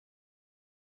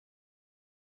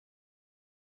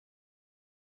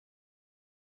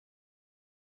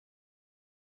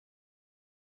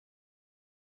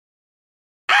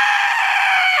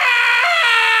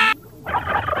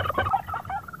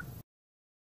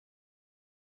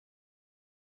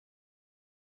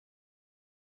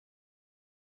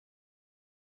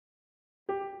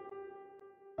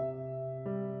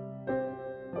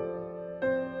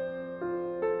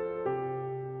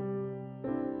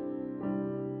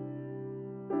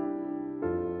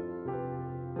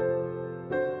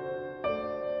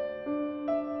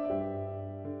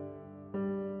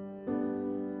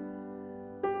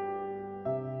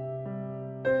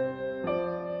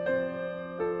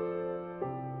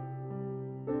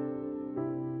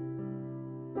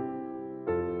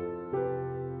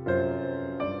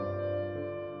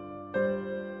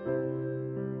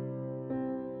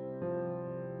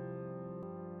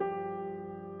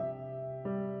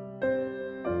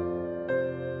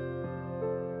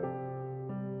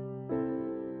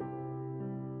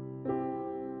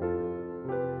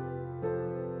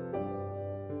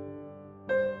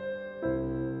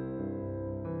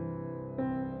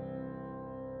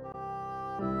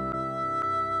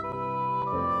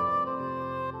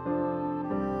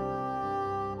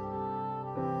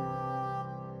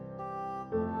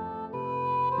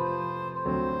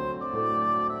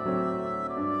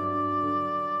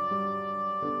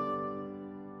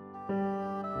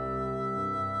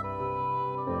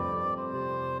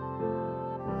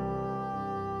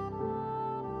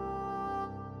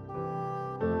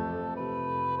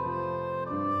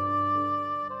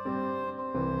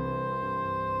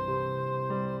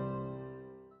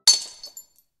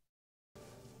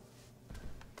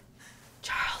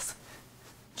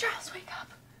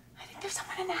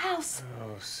the house.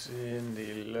 Oh,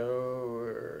 Cindy,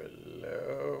 lower.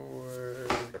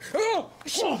 Oh!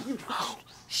 Oh,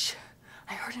 shh.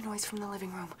 I heard a noise from the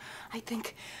living room. I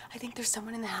think there's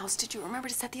someone in the house. Did you remember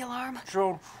to set the alarm?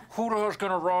 Joan, who the hell's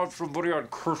gonna rob somebody on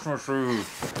Christmas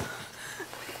Eve?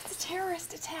 It's a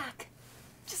terrorist attack.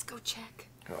 Just go check.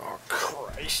 Oh,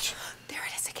 Christ. There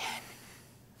it is again.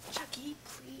 Chucky,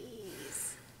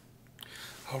 please.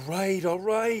 All right, all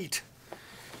right.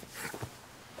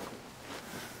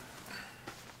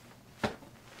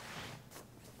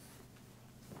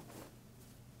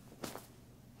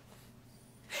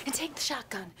 And take the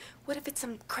shotgun. What if it's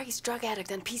some crazed drug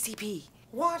addict on PCP?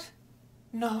 What?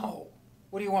 No.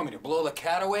 What do you want me to blow the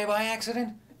cat away by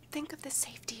accident? Think of the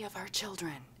safety of our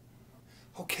children.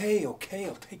 Okay, I'll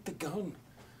take the gun.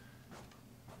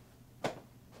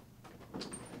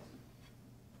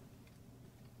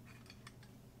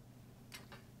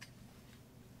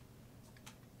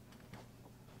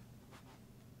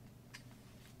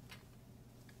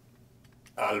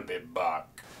 I'll be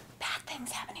back. Bad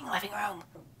things happening in the living room.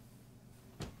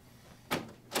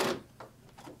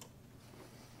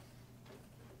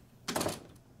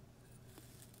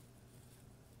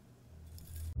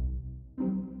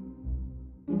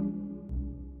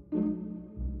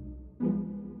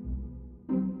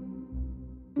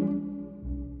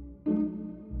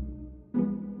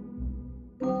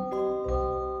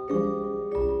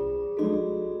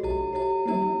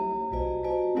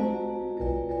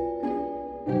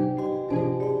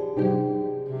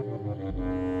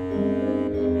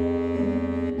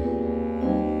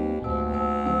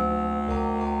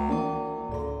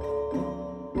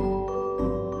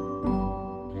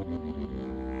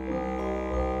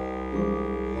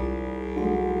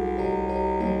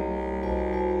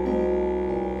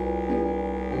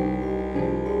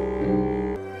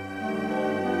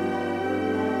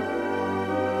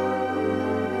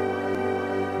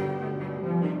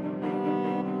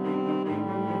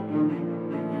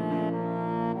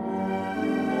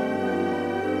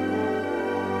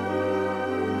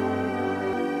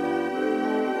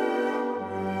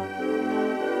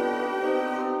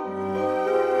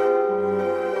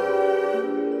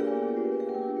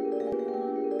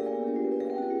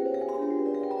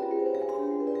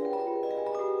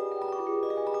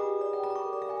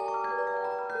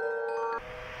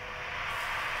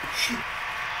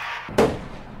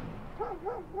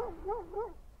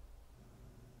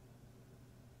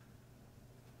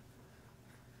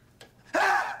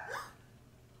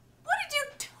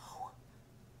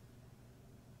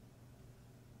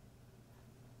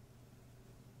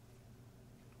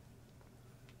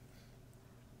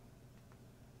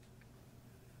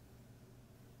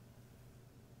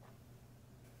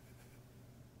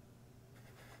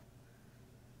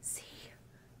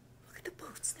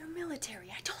 They're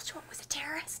military. I told you it was a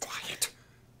terrorist. Quiet.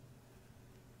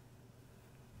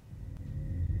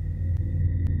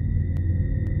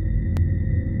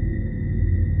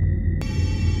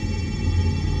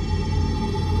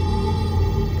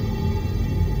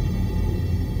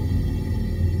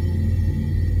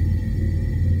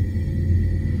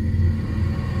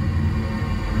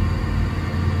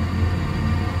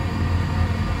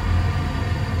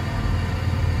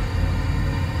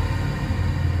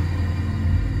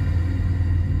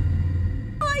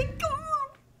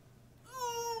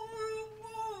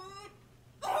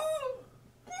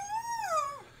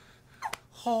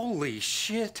 Holy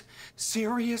shit.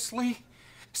 Seriously?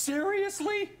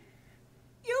 Seriously?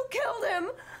 You killed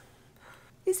him.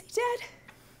 Is he dead?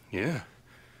 Yeah.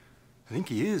 I think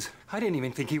he is. I didn't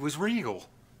even think he was real.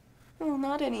 Well,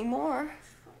 not anymore.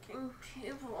 Fucking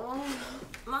people.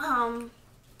 Mom,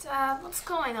 Dad, what's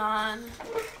going on?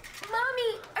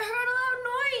 Mommy, I heard a loud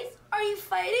noise. Are you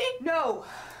fighting? No.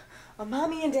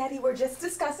 Mommy and Daddy were just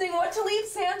discussing what to leave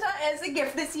Santa as a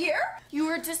gift this year. You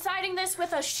were deciding this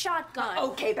with a shotgun.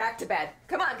 Okay, back to bed.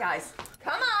 Come on, guys.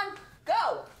 Come on.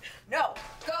 Go. No.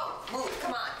 Go. Move.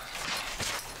 Come on.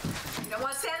 You don't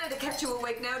want Santa to catch you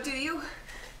awake now, do you?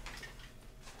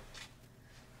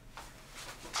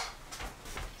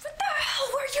 What the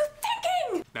hell were you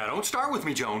thinking? Now, don't start with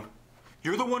me, Joan.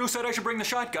 You're the one who said I should bring the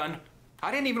shotgun. I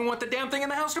didn't even want the damn thing in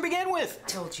the house to begin with. I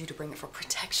told you to bring it for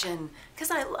protection, because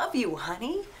I love you,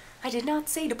 honey. I did not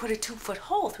say to put a 2-foot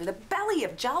hole through the belly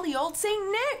of jolly old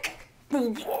St. Nick.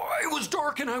 It was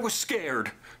dark and I was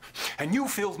scared. And you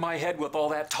filled my head with all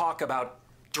that talk about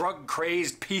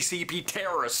drug-crazed PCP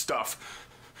terrorist stuff.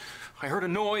 I heard a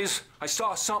noise, I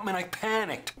saw something, and I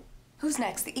panicked. Who's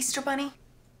next, the Easter Bunny?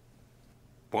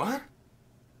 What?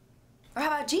 Or how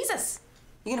about Jesus?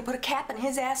 You gonna put a cap in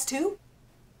his ass, too?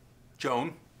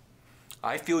 Joan,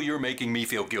 I feel you're making me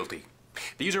feel guilty.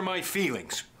 These are my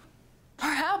feelings. Or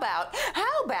how about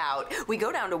we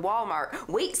go down to Walmart,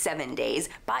 wait 7 days,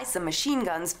 buy some machine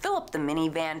guns, fill up the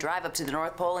minivan, drive up to the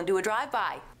North Pole, and do a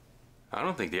drive-by? I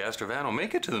don't think the Astrovan will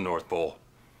make it to the North Pole.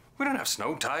 We don't have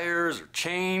snow tires or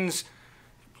chains.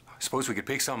 I suppose we could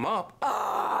pick some up. All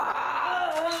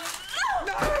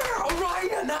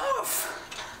right, enough!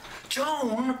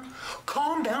 Joan,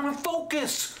 calm down and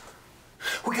focus.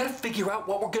 We gotta figure out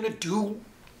what we're gonna do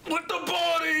with the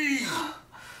body!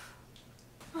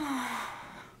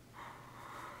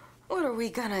 What are we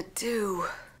gonna do?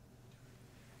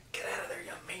 Get out of there,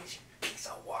 young mange. Piece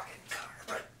of walking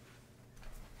carpet.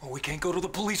 Well, we can't go to the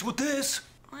police with this.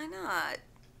 Why not?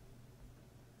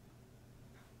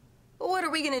 Well, what are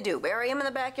we gonna do? Bury him in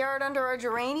the backyard under our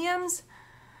geraniums?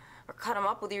 Or cut him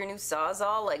up with your new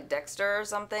Sawzall like Dexter or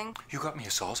something? You got me a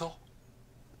Sawzall?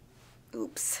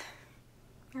 Oops.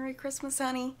 Merry Christmas,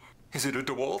 honey. Is it a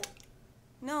DeWalt?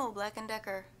 No, Black &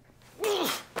 Decker.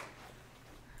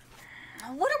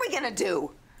 What are we gonna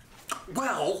do?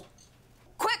 Well...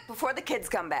 Quick, before the kids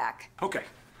come back. Okay.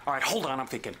 All right, hold on, I'm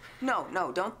thinking.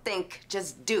 No, don't think,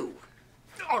 just do.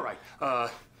 All right,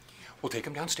 we'll take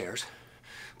him downstairs,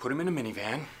 put him in a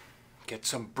minivan, get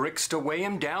some bricks to weigh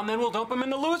him down, then we'll dump him in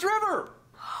the Lewis River.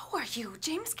 Who are you,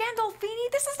 James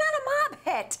Gandolfini? This is not a mob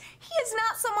hit. He is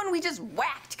not someone we just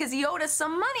whacked because he owed us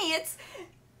some money. It's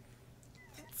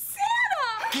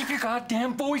Santa! Keep your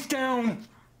goddamn voice down.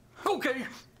 Okay,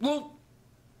 well,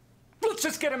 let's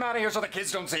just get him out of here so the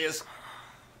kids don't see us.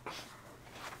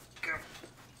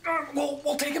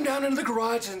 We'll take him down into the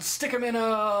garage and stick him in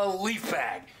a leaf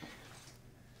bag.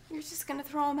 You're just gonna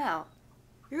throw him out.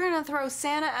 You're gonna throw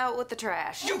Santa out with the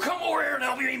trash. You come over here and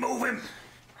help me move him.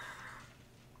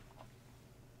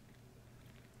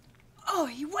 Oh,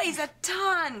 he weighs a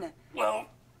ton. Well,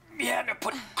 you had to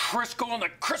put Crisco on the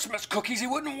Christmas cookies. He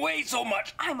wouldn't weigh so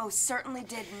much. I most certainly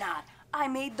did not. I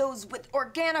made those with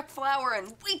organic flour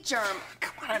and wheat germ.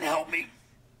 Come on and help me.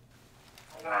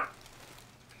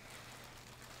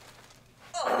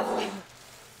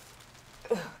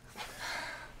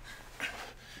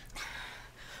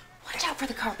 Watch out for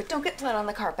the carpet. Don't get blood on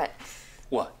the carpet.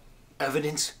 What?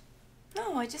 Evidence?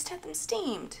 No, I just had them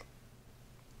steamed.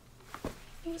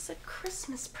 It was a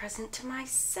Christmas present to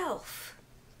myself.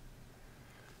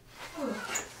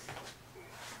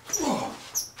 It's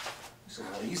a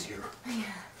lot easier. Yeah.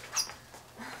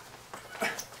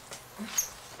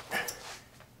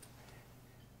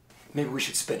 Maybe we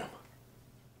should spin them.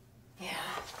 Yeah.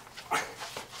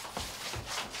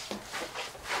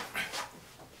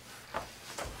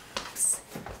 Oops.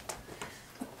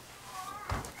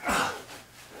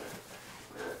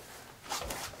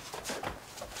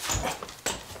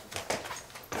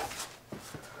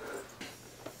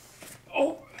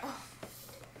 Oh!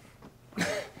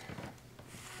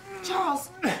 Charles!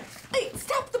 Hey,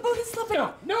 stop! The boat is slipping!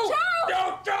 No!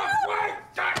 Charles! Wait!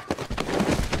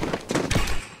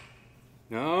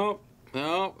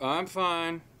 No, I'm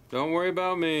fine. Don't worry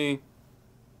about me.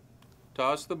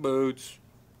 Toss the boots.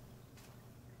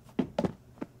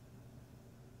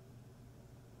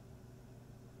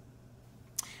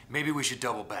 Maybe we should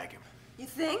double bag him. You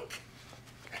think?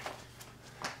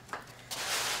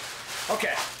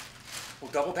 Okay.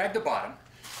 We'll double bag the bottom.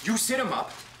 You sit him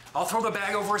up. I'll throw the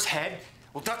bag over his head.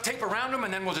 We'll duct tape around him,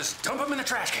 and then we'll just dump him in the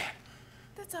trash can.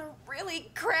 That's a really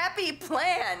crappy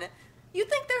plan. You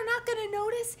think they're not gonna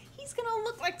notice? He's gonna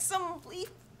look like some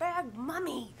leaf bag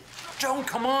mummy. Joan,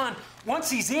 come on. Once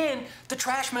he's in, the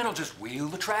trash man will just wheel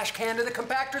the trash can to the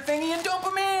compactor thingy and dump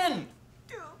him in.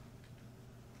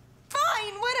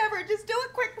 Fine, whatever. Just do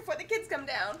it quick before the kids come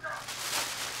down.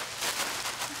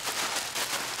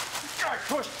 All right,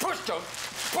 push, Joan.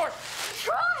 Push.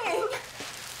 Trying.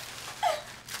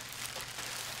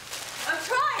 I'm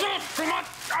trying. Come on.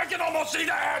 I can almost see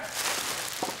the head.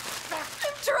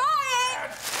 I'm trying.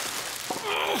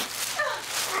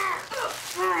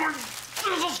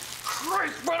 Jesus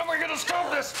Christ, when are we gonna stop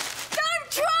this? I'm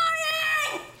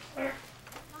trying.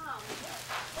 Mom,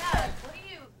 Dad, what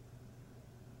are you?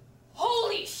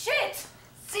 Holy shit!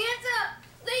 Santa!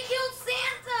 They killed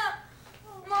Santa!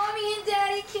 Mommy and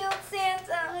Daddy killed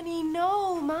Santa! Honey,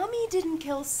 no. Mommy didn't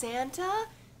kill Santa.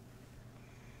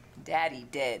 Daddy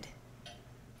did.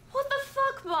 What the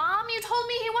fuck, Mom? You told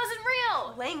me he wasn't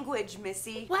real! Language,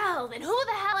 Missy. Well, then who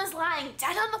the hell is lying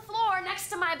dead on the floor next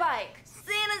to my bike?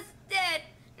 Santa's dead.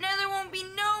 Now there won't be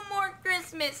no more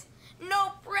Christmas.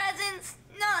 No presents.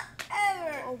 Not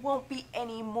ever. There won't be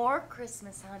any more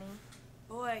Christmas, honey.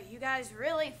 Boy, you guys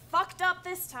really fucked up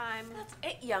this time. That's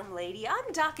it, young lady.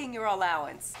 I'm docking your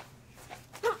allowance.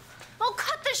 Oh,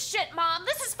 cut this shit, Mom.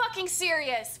 This is fucking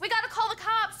serious. We gotta call the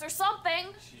cops or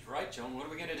something. She's right, Joan. What are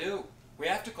we gonna do? We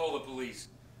have to call the police.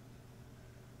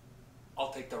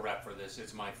 I'll take the rap for this.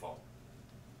 It's my fault.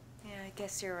 Yeah, I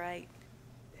guess you're right.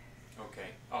 Okay,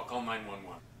 I'll call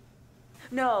 911.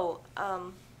 No,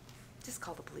 just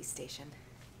call the police station.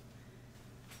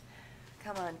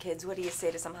 Come on, kids. What do you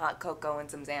say to some hot cocoa and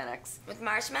some Xanax? With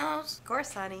marshmallows? Of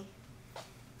course, honey.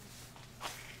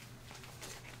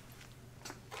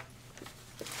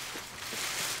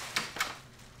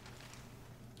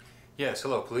 Yes,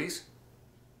 hello, police?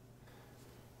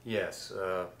 Yes,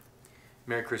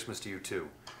 Merry Christmas to you, too.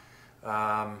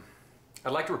 I'd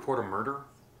like to report a murder.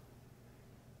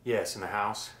 Yes, in the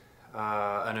house.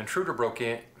 An intruder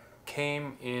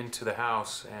came into the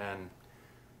house and,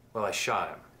 well, I shot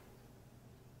him.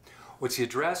 What's the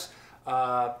address?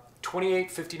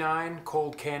 2859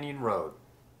 Cold Canyon Road.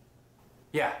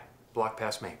 Yeah, block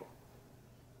past Maple.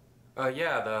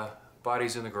 Yeah, the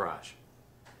body's in the garage.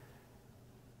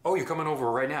 Oh, you're coming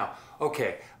over right now.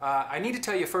 Okay, I need to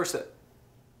tell you first that...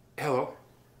 Hello?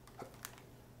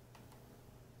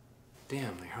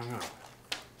 Damn, they hung up.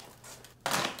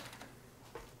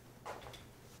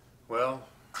 Well,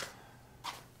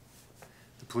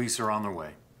 the police are on their way.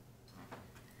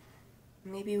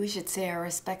 Maybe we should say our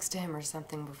respects to him or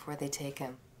something before they take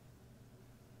him.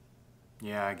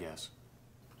 Yeah, I guess.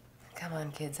 Come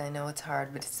on, kids. I know it's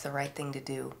hard, but it's the right thing to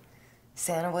do.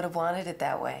 Santa would have wanted it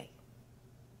that way.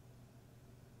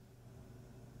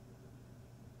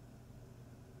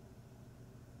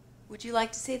 Would you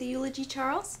like to say the eulogy,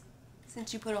 Charles?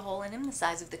 Since you put a hole in him the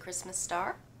size of the Christmas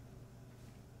star?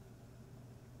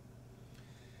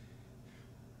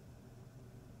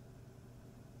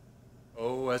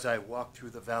 Oh, as I walk through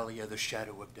the valley of the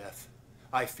shadow of death,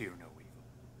 I fear no evil.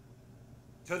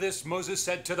 To this Moses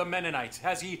said to the Mennonites,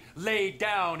 as he laid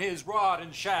down his rod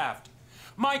and shaft,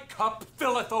 my cup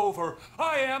filleth over.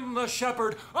 I am the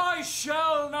shepherd. I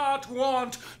shall not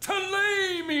want to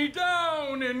lay me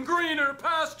down in greener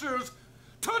pastures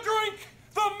to drink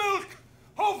the milk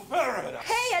of paradise.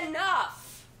 Hey,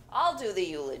 enough! I'll do the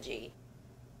eulogy.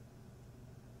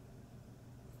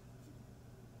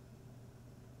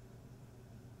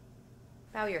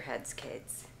 Bow your heads,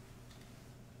 kids.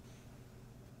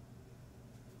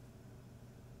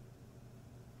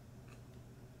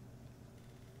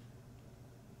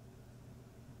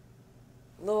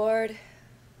 Lord,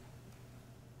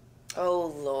 oh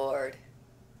Lord,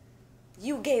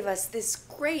 you gave us this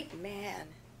great man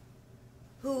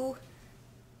who,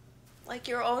 like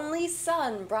your only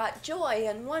son, brought joy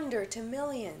and wonder to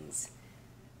millions.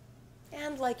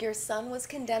 And like your son was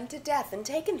condemned to death and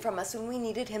taken from us when we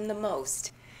needed him the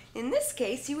most. In this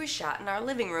case, he was shot in our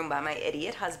living room by my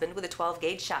idiot husband with a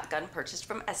 12-gauge shotgun purchased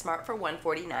from S-Mart for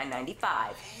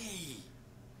 $149.95. Hey.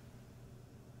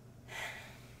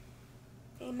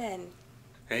 Amen.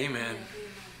 Amen.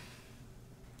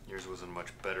 Yours wasn't much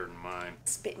better than mine.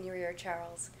 Spit in your ear,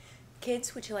 Charles.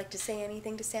 Kids, would you like to say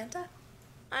anything to Santa?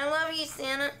 I love you,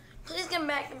 Santa. Please come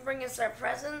back and bring us our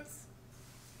presents.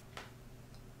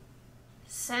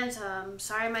 Santa, I'm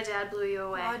sorry my dad blew you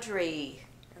away. Audrey,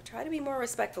 now try to be more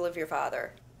respectful of your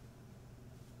father.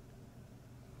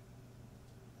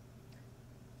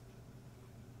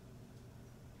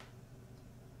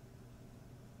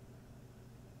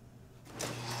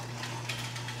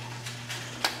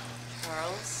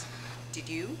 Charles, did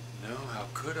you? No, how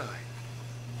could I?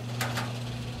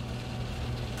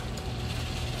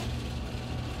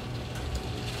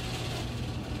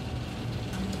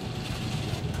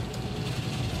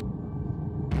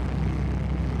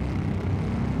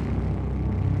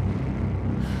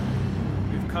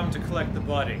 We've come to collect the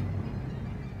body.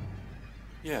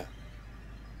 Yeah.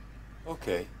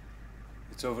 Okay.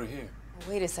 It's over here.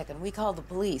 Wait a second, we called the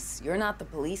police. You're not the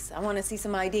police. I want to see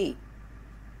some ID.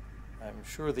 I'm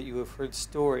sure that you have heard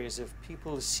stories of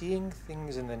people seeing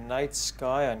things in the night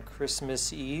sky on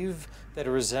Christmas Eve that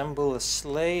resemble a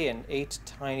sleigh and 8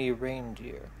 tiny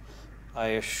reindeer. I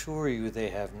assure you they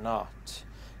have not.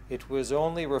 It was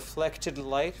only reflected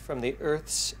light from the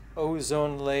Earth's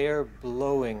ozone layer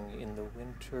blowing in the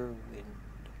winter wind.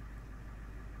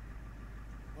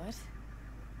 What?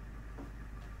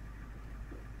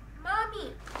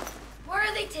 Mommy, where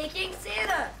are they taking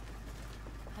Santa?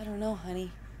 I don't know,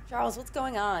 honey. Charles, what's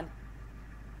going on?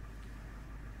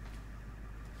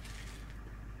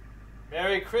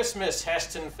 Merry Christmas,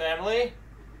 Heston family.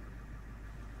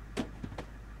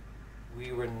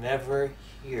 We were never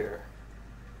here.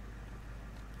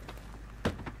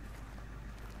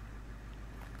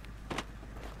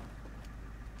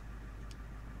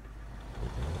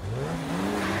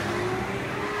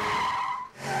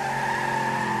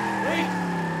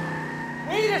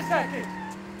 a second!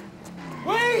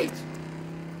 Wait!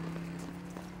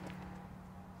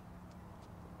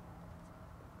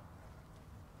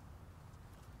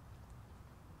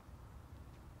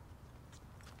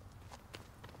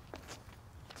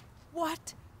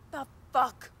 What the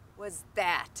fuck was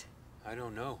that? I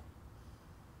don't know.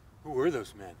 Who were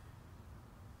those men?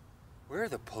 Where are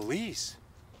the police?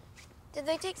 Did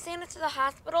they take Santa to the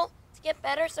hospital to get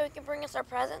better so he can bring us our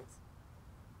presents?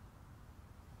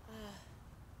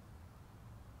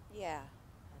 Yeah,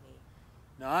 honey.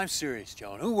 No, I'm serious,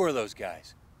 Joan. Who were those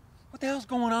guys? What the hell's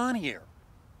going on here?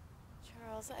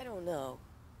 Charles, I don't know.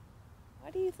 Why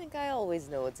do you think I always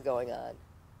know what's going on?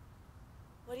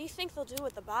 What do you think they'll do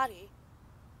with the body?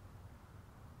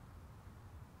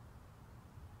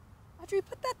 Audrey,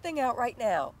 put that thing out right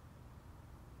now.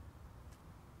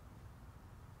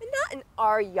 And not in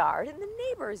our yard, in the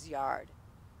neighbor's yard.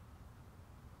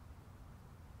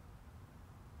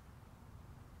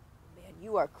 Man,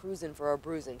 you are cruising for a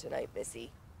bruising tonight,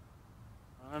 Missy.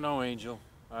 I don't know, Angel.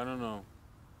 I don't know.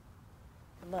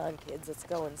 Come on, kids, let's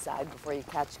go inside before you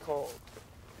catch cold.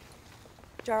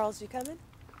 Charles, you coming?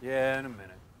 Yeah, in a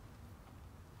minute.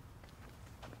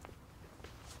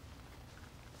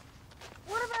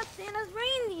 What about Santa's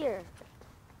reindeer?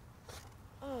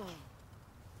 Oh,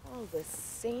 the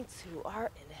saints who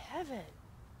are in heaven.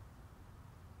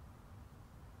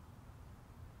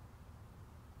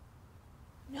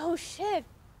 No shit.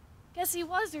 Guess he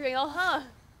was real, huh?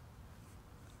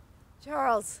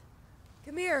 Charles,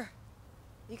 come here.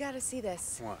 You gotta see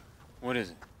this. What? What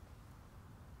is it?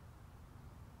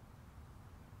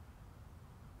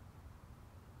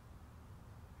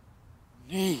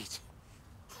 Neat.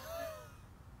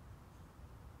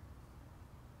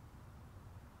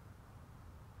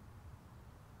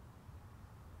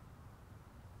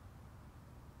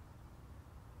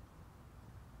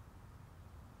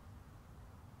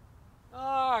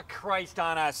 Oh, Christ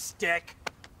on a stick.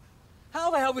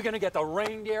 How the hell are we gonna get the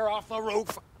reindeer off the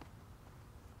roof?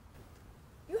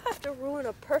 You have to ruin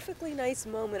a perfectly nice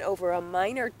moment over a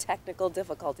minor technical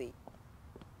difficulty.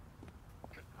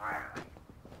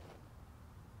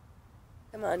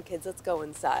 Come on, kids, let's go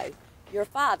inside. Your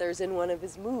father's in one of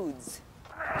his moods.